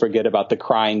was. You forget about the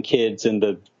crying kids and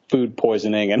the food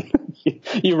poisoning, and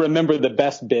you remember the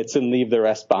best bits and leave the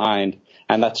rest behind.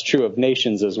 And that's true of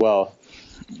nations as well.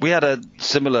 We had a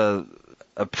similar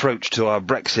approach to our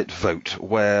Brexit vote,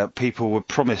 where people were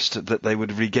promised that they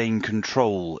would regain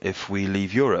control if we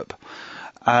leave Europe.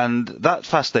 And that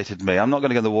fascinated me. I'm not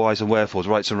going to go into the whys and wherefores,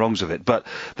 rights and wrongs of it, but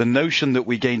the notion that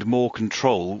we gained more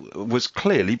control was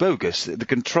clearly bogus. The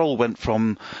control went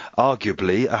from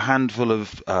arguably a handful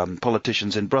of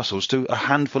politicians in Brussels to a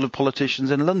handful of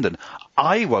politicians in London.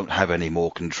 I won't have any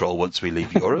more control once we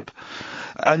leave Europe.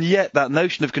 And yet that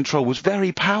notion of control was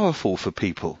very powerful for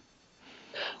people.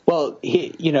 Well,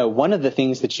 one of the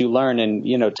things that you learn,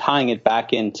 and, tying it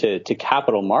back into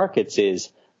capital markets,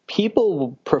 is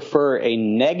people prefer a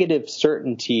negative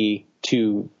certainty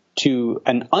to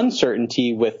an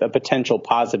uncertainty with a potential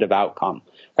positive outcome,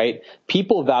 right?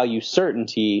 People value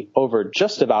certainty over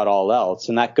just about all else.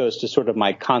 And that goes to sort of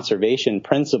my conservation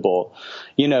principle.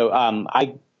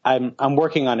 I'm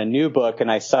working on a new book,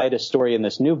 and I cite a story in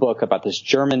this new book about this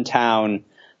German town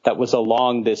that was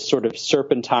along this sort of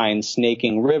serpentine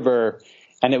snaking river.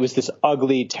 And it was this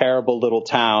ugly, terrible little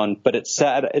town, but it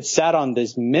sat on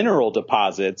these mineral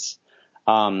deposits.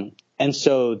 And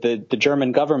so the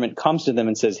German government comes to them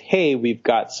and says, hey, we've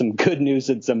got some good news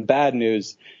and some bad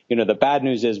news. The bad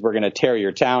news is we're going to tear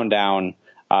your town down.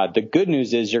 The good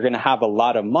news is you're going to have a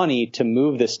lot of money to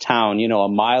move this town, a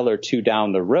mile or two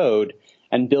down the road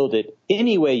and build it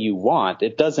any way you want.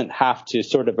 It doesn't have to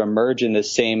sort of emerge in the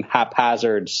same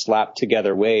haphazard, slapped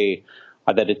together way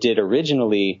that it did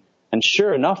originally. And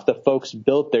sure enough, the folks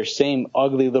built their same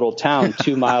ugly little town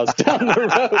 2 miles down the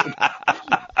road.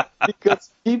 Because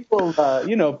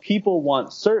people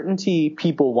want certainty,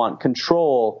 people want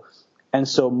control. And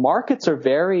so markets are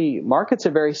very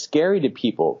scary to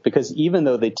people, because even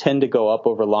though they tend to go up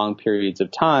over long periods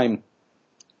of time,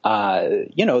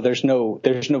 there's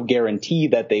no guarantee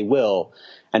that they will.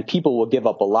 And people will give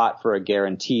up a lot for a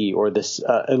guarantee or this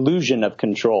illusion of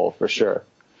control, for sure.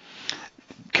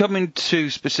 Coming to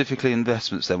specifically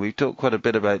investments then, we've talked quite a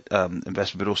bit about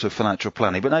investment, but also financial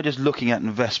planning. But now just looking at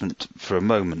investment for a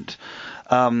moment,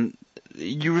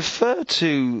 you refer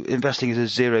to investing as a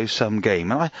zero-sum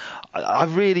game. And I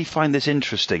really find this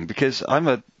interesting, because I'm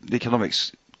an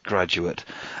economics graduate,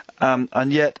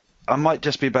 and yet I might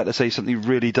just be about to say something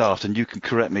really daft, and you can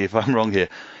correct me if I'm wrong here.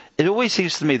 It always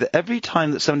seems to me that every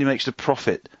time that somebody makes a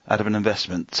profit out of an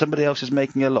investment, somebody else is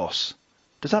making a loss.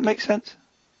 Does that make sense?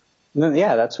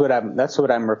 Yeah, that's what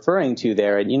I'm referring to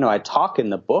there. And, I talk in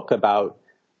the book about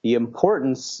the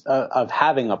importance of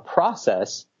having a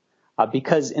process,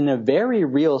 because in a very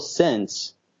real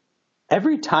sense,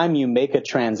 every time you make a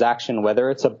transaction, whether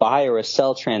it's a buy or a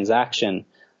sell transaction,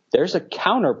 there's a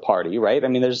counterparty, right? I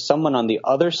mean, there's someone on the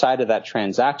other side of that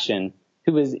transaction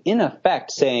who is in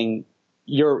effect saying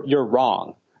you're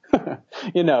wrong.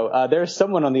 There's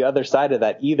someone on the other side of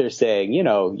that either saying,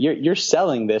 you're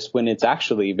selling this when it's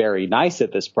actually very nice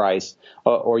at this price,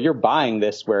 or you're buying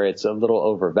this where it's a little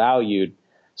overvalued.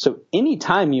 So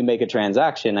anytime you make a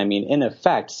transaction, I mean, in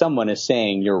effect, someone is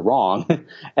saying you're wrong.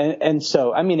 and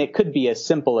so, I mean, it could be as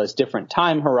simple as different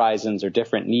time horizons or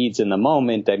different needs in the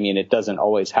moment. I mean, it doesn't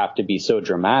always have to be so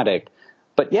dramatic.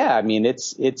 But yeah, I mean,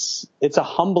 it's a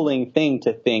humbling thing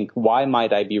to think, why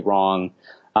might I be wrong?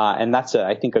 And that's,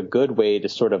 I think, a good way to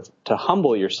sort of to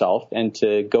humble yourself and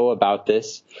to go about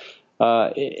this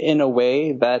in a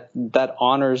way that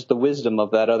honors the wisdom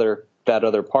of that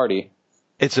other party.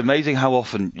 It's amazing how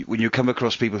often, when you come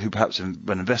across people who perhaps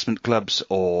run investment clubs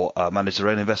or manage their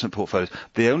own investment portfolios,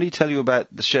 they only tell you about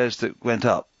the shares that went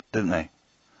up, don't they?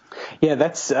 Yeah,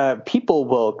 that's people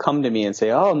will come to me and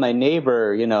say, "Oh, my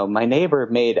neighbor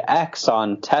made X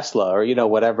on Tesla," or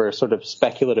whatever sort of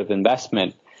speculative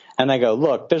investment. And I go,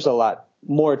 look, there's a lot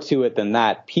more to it than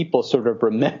that. People sort of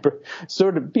remember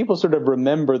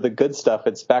the good stuff.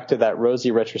 It's back to that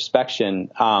rosy retrospection.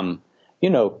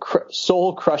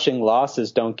 Soul crushing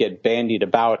losses don't get bandied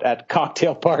about at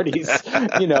cocktail parties.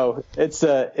 It's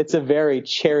a very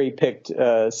cherry picked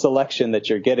selection that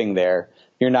you're getting there.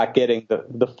 You're not getting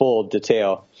the full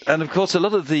detail. And of course, a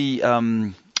lot of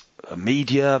the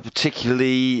media,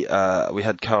 particularly, we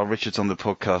had Carl Richards on the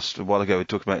podcast a while ago. We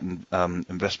talked about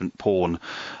investment porn,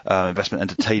 investment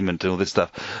entertainment, and all this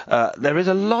stuff. There is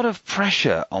a lot of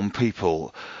pressure on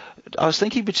people. I was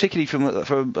thinking particularly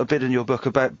from a bit in your book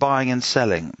about buying and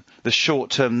selling, the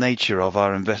short-term nature of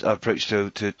our approach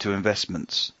to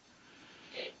investments.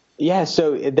 Yeah,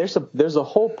 so there's a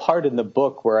whole part in the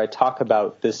book where I talk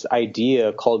about this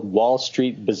idea called Wall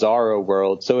Street Bizarro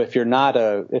World. So if you're not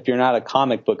a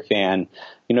comic book fan,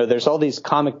 there's all these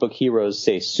comic book heroes,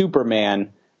 say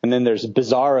Superman, and then there's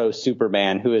Bizarro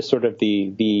Superman, who is sort of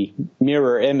the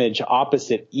mirror image,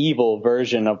 opposite evil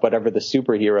version of whatever the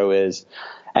superhero is.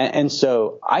 And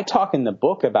so I talk in the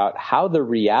book about how the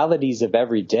realities of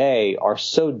every day are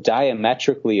so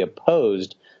diametrically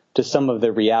opposed to some of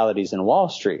the realities in Wall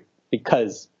Street.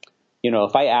 Because,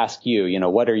 if I ask you,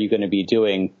 what are you going to be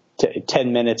doing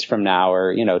 10 minutes from now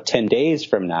or, 10 days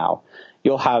from now,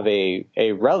 you'll have a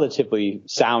relatively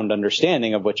sound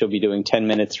understanding of what you'll be doing 10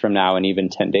 minutes from now and even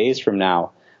 10 days from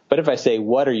now. But if I say,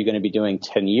 what are you going to be doing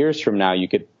 10 years from now, you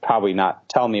could probably not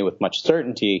tell me with much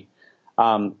certainty.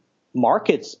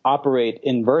 Markets operate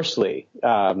inversely.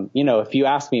 If you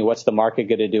ask me what's the market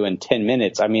going to do in 10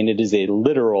 minutes, I mean, it is a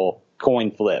literal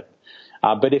coin flip.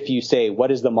 But if you say,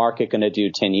 what is the market going to do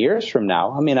 10 years from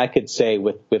now? I mean, I could say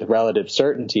with relative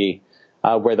certainty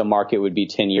where the market would be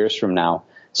 10 years from now.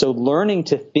 So learning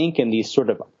to think in these sort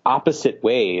of opposite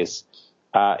ways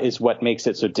is what makes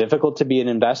it so difficult to be an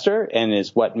investor and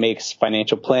is what makes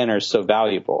financial planners so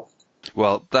valuable.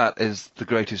 Well, that is the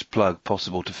greatest plug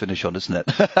possible to finish on, isn't it?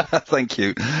 Thank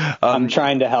you. I'm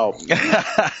trying to help.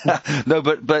 No,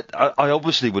 but I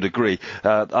obviously would agree.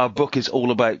 Our book is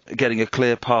all about getting a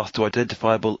clear path to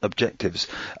identifiable objectives,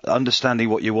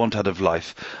 understanding what you want out of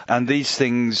life. And these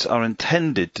things are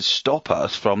intended to stop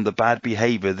us from the bad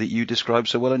behavior that you describe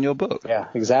so well in your book. Yeah,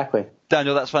 exactly.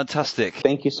 Daniel, that's fantastic.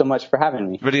 Thank you so much for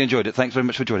having me. Really enjoyed it. Thanks very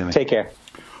much for joining me. Take care.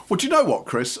 Well, do you know what,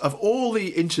 Chris? Of all the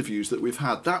interviews that we've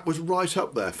had, that was right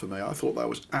up there for me. I thought that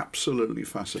was absolutely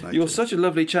fascinating. You're such a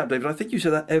lovely chap, David. I think you say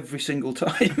that every single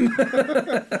time.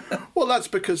 Well, that's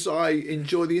because I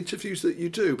enjoy the interviews that you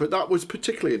do, but that was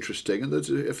particularly interesting. And there's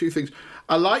a few things.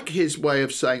 I like his way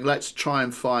of saying, let's try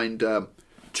and find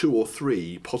 2 or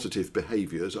 3 positive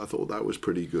behaviours. I thought that was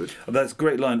pretty good. That's a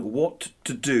great line. What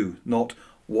to do, not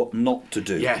what not to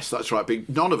do. Yes, that's right.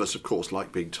 None of us, of course,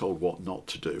 like being told what not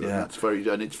to do. Yeah.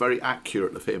 And it's very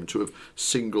accurate of him to have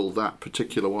singled that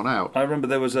particular one out. I remember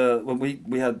there was when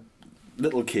we had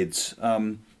little kids.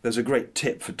 There's a great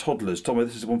tip for toddlers. Tomo,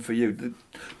 this is one for you.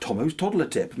 Tomo's toddler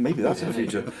tip. Maybe that's the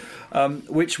future.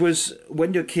 Which was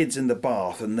when your kid's in the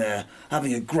bath and they're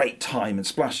having a great time and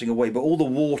splashing away, but all the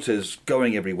water's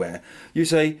going everywhere. You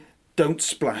say, don't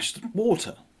splash the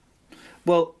water.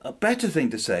 Well, a better thing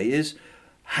to say is,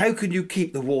 how can you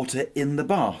keep the water in the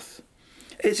bath?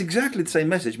 It's exactly the same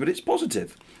message, but it's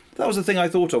positive. That was the thing I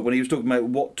thought of when he was talking about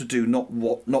what to do, not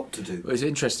what not to do. Well, it's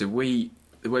interesting.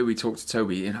 The way we talk to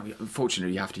Toby,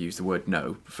 unfortunately, you have to use the word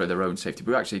no for their own safety.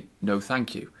 But we actually no,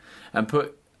 thank you, and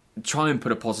try and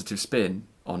put a positive spin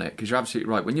on it, because you're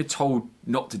absolutely right. When you're told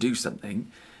not to do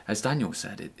something, as Daniel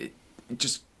said, it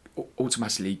just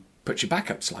automatically puts your back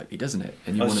up slightly, doesn't it?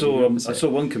 And I saw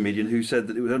one comedian who said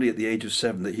that it was only at the age of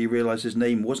 7 that he realised his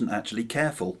name wasn't actually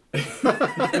Careful.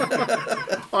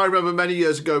 I remember many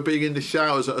years ago being in the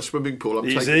showers at a swimming pool.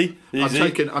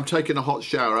 I'm taking a hot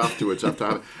shower afterwards after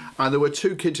having, and there were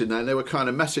 2 kids in there, and they were kind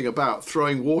of messing about,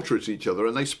 throwing water at each other,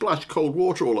 and they splashed cold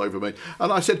water all over me.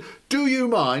 And I said, "Do you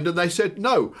mind?" And they said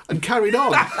no, and carried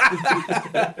on.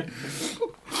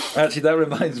 Actually, that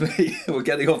reminds me, we're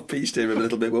getting off piste here a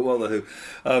little bit, but what the who.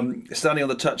 Standing on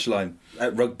the touchline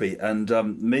at rugby, and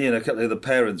me and a couple of the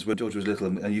parents, when George was little,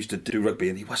 and used to do rugby,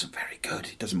 and he wasn't very good.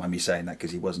 He doesn't mind me saying that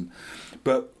because he wasn't.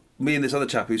 But me and this other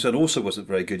chap whose son also wasn't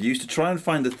very good, used to try and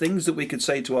find the things that we could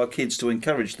say to our kids to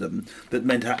encourage them that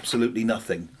meant absolutely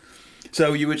nothing.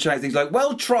 So you would shout things like,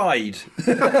 "Well tried!"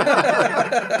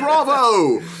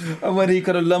 Bravo! And when he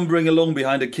kind of lumbering along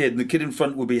behind a kid, and the kid in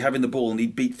front would be having the ball and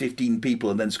he'd beat 15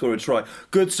 people and then score a try.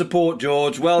 "Good support,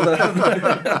 George. Well done."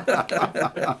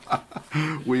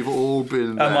 We've all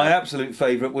been there. And my absolute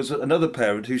favourite was another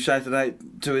parent who shouted out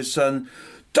to his son,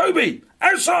 "Toby,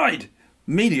 outside!"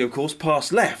 Media, of course,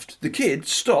 passed left. The kid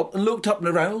stopped and looked up and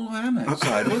around. "Oh, I am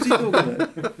outside. What's he talking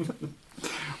about?"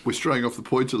 We're straying off the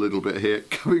point a little bit here.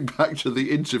 Coming back to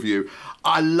the interview,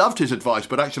 I loved his advice,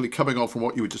 but actually coming on from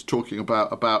what you were just talking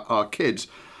about our kids,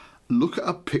 look at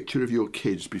a picture of your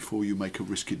kids before you make a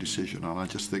risky decision, and I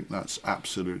just think that's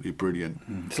absolutely brilliant.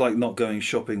 It's like not going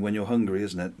shopping when you're hungry,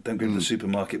 isn't it? Don't go to the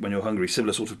supermarket when you're hungry.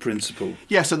 Similar sort of principle.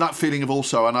 Yes, and that feeling of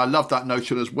also, and I love that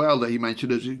notion as well that he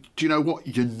mentioned, is, do you know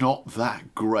what? You're not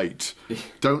that great.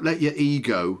 Don't let your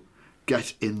ego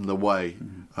get in the way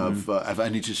of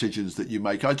any decisions that you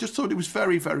make. I just thought it was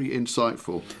very, very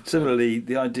insightful. Similarly,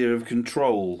 the idea of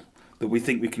control, that we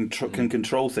think we can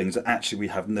control things that actually we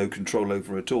have no control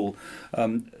over at all.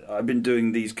 I've been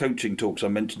doing these coaching talks I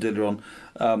mentioned earlier on.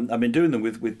 I've been doing them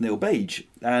with Neil Bage,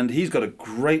 and he's got a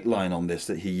great line on this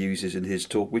that he uses in his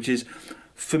talk, which is,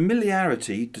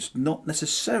 familiarity does not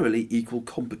necessarily equal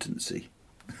competency.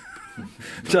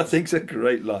 Which I think is a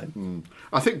great line.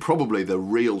 I think probably the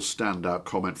real standout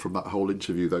comment from that whole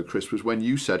interview, though, Chris, was when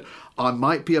you said, "I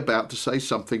might be about to say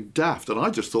something daft," and I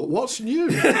just thought, what's new?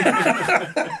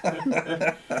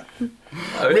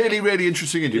 Really, really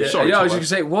interesting interview. Sorry, I was going to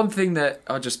say,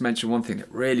 I'll just mention one thing that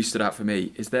really stood out for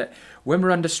me is that when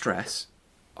we're under stress,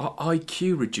 our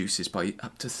IQ reduces by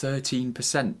up to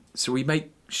 13%. So we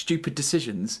make stupid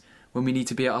decisions when we need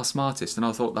to be at our smartest, and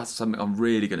I thought that's something I'm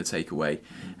really going to take away,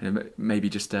 and maybe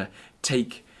just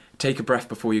take a breath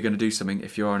before you're going to do something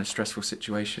if you are in a stressful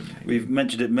situation. We've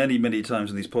mentioned it many, many times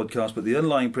in these podcasts, but the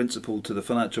underlying principle to the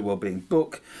Financial Wellbeing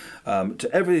book, to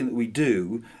everything that we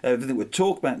do, everything we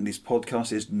talk about in these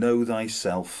podcasts is know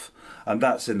thyself. And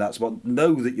that's what,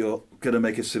 know that you're going to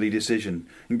make a silly decision.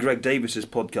 In Greg Davis's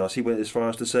podcast, he went as far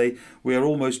as to say, we are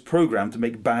almost programmed to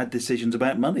make bad decisions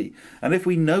about money. And if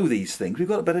we know these things, we've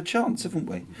got a better chance, haven't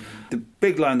we? The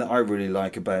big line that I really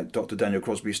like about Dr. Daniel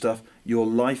Crosby stuff, your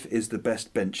life is the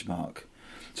best benchmark.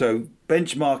 So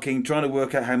benchmarking, trying to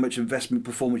work out how much investment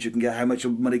performance you can get, how much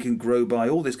your money can grow by,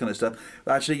 all this kind of stuff.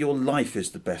 Actually, your life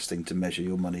is the best thing to measure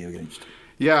your money against.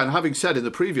 Yeah, and having said in the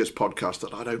previous podcast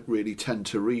that I don't really tend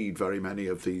to read very many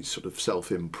of these sort of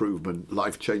self-improvement,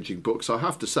 life-changing books, I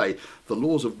have to say The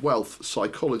Laws of Wealth,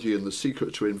 Psychology and the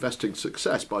Secret to Investing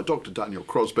Success by Dr. Daniel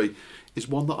Crosby is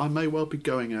one that I may well be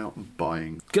going out and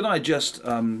buying. Can I just,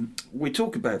 we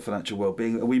talk about financial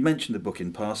wellbeing, and we mentioned the book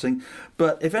in passing,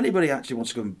 but if anybody actually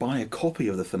wants to go and buy a copy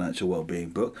of the financial wellbeing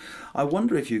book, I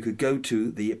wonder if you could go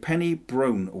to the Penny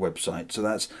Brohn website. So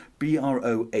that's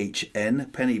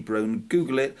Brohn, Penny Brohn.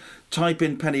 Google it, type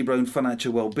in Penny Brohn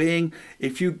Financial Wellbeing.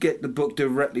 If you get the book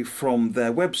directly from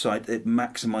their website, it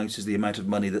maximises the amount of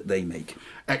money that they make.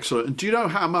 Excellent. And do you know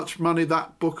how much money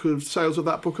sales of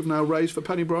that book have now raised for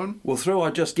Penny Brohn? Well, through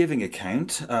our Just Giving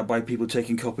account, by people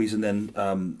taking copies and then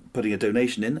putting a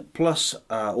donation in, plus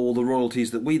all the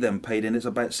royalties that we then paid in, it's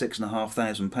about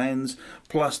 £6,500.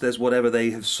 Plus there's whatever they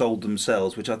have sold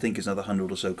themselves, which I think is another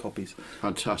 100 or so copies.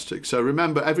 Fantastic. So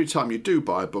remember, every time you do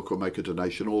buy a book or make a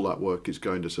donation, all that work is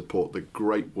going to support the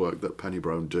great work that Penny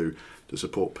Brohn do to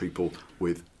support people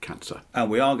with cancer. And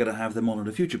we are going to have them on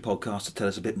a future podcast to tell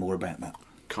us a bit more about that.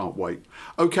 Can't wait.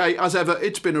 Okay, as ever,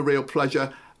 it's been a real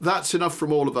pleasure. That's enough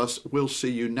from all of us. We'll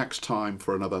see you next time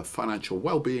for another Financial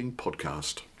Wellbeing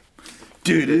podcast.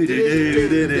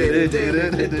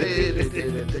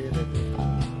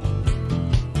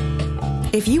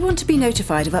 If you want to be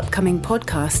notified of upcoming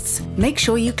podcasts, make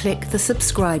sure you click the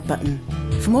subscribe button.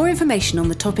 For more information on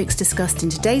the topics discussed in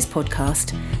today's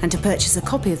podcast and to purchase a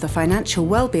copy of the Financial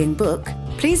Wellbeing book,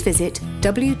 please visit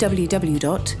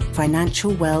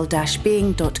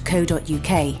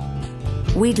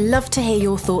www.financialwell-being.co.uk. We'd love to hear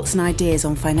your thoughts and ideas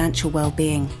on financial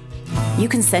well-being. You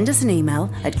can send us an email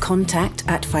at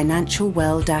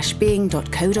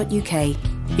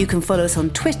contact@financialwell-being.co.uk. You can follow us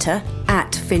on Twitter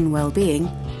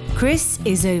 @FinWellbeing. Chris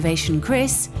is Ovation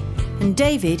Chris, and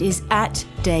David is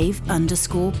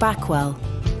 @Dave_Backwell.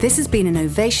 This has been an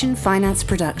Ovation Finance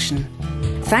production.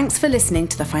 Thanks for listening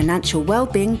to the Financial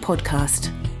Wellbeing Podcast.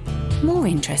 More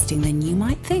interesting than you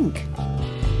might think.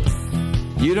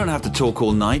 You don't have to talk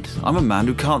all night. I'm a man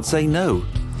who can't say no.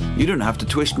 You don't have to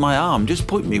twist my arm. Just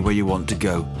point me where you want to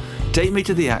go. Take me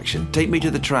to the action. Take me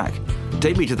to the track.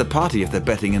 Take me to the party if they're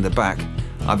betting in the back.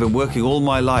 I've been working all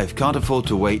my life. Can't afford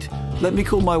to wait. Let me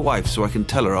call my wife so I can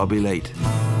tell her I'll be late.